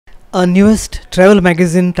A newest travel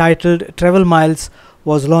magazine titled Travel Miles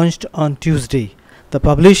was launched on Tuesday. The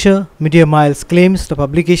publisher, Media Miles, claims the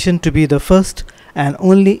publication to be the first and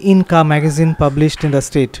only in-car magazine published in the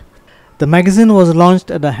state. The magazine was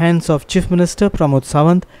launched at the hands of Chief Minister Pramod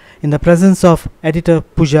Sawant in the presence of editor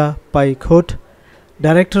Pooja Pai Khot,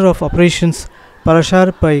 Director of Operations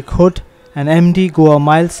Parashar Pai Khot and MD Goa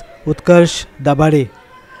Miles Utkarsh Dabade.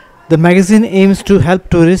 The magazine aims to help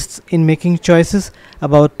tourists in making choices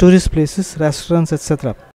about tourist places, restaurants,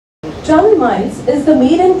 etc. Travel Miles is the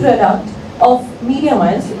maiden product of Media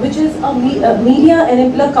Miles, which is a media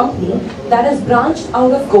enabler company that is branched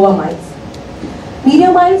out of Goa Miles. Media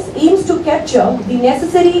Miles aims to capture the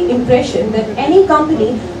necessary impression that any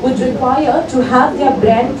company would require to have their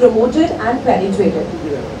brand promoted and penetrated.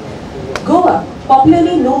 Goa,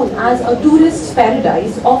 popularly known as a tourist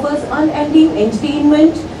paradise, offers unending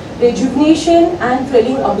entertainment, rejuvenation and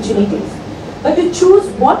thrilling opportunities. But to choose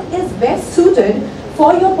what is best suited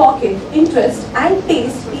for your pocket, interest and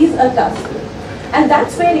taste is a task. And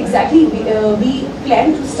that's where exactly we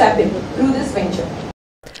plan to step in through this venture.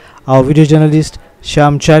 Our video journalist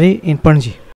Shyam Chari in Panji.